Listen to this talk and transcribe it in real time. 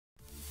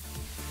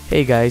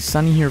Hey guys,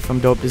 Sunny here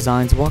from Dope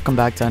Designs. Welcome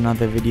back to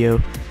another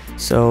video.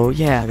 So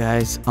yeah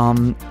guys,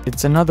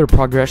 it's another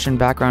progression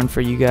background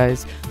for you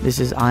guys. This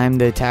is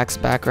IAmTheAttack's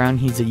background.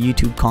 He's a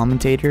YouTube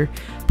commentator.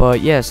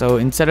 But yeah, so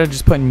instead of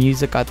just putting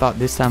music, I thought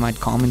this time I'd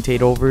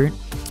commentate over it.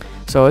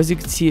 So as you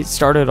can see, it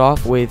started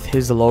off with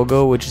his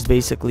logo, which is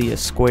basically a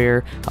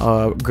square,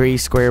 gray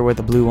square with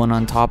a blue one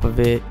on top of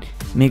it,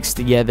 mixed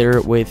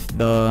together with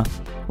the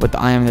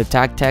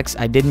IAmTheAttack text.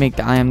 I did make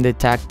the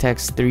IAmTheAttack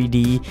text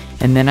 3D,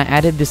 and then I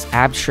added this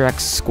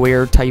abstract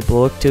square type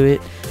look to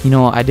it. You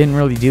know, I didn't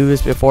really do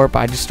this before,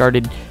 but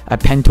I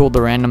pen tooled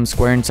a random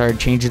square and started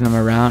changing them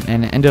around,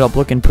 and it ended up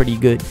looking pretty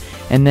good.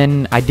 And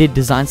then I did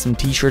design some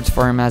t-shirts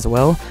for him as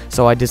well,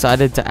 so I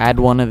decided to add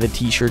one of the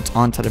t-shirts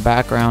onto the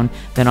background.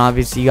 Then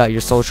obviously you got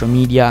your social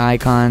media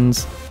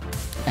icons,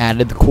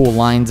 added the cool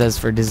lines as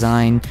for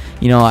design.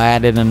 You know, I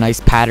added a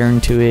nice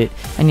pattern to it,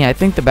 and yeah, I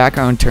think the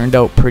background turned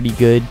out pretty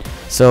good.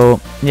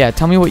 So yeah,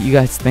 tell me what you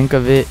guys think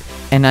of it.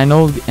 And I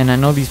know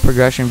these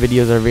progression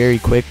videos are very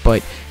quick,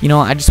 but you know,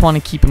 I just want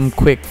to keep them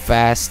quick,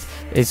 fast,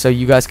 so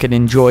you guys could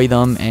enjoy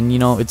them. And you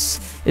know, it's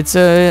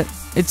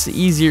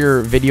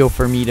easier video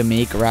for me to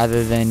make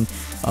rather than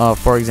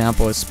for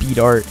example a speed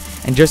art.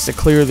 And just to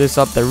clear this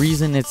up, the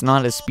reason it's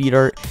not a speed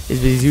art is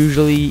because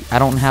usually I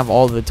don't have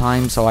all the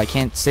time, so I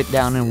can't sit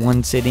down in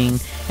one sitting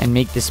and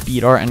make the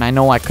speed art. And I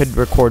know I could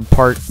record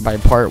part by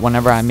part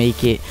whenever I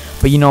make it,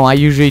 but you know, I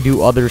usually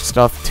do other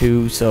stuff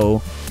too,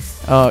 so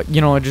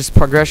you know, just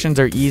progressions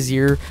are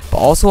easier. But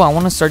also I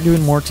want to start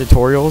doing more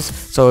tutorials,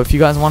 so if you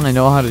guys want to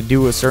know how to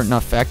do a certain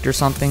effect or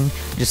something,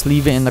 just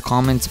leave it in the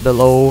comments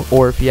below,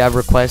 or if you have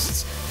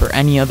requests for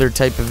any other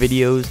type of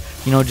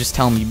videos, you know, just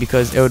tell me,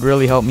 because it would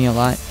really help me a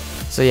lot.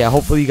 So yeah,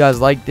 hopefully you guys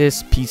like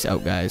this. Peace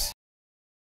out, guys.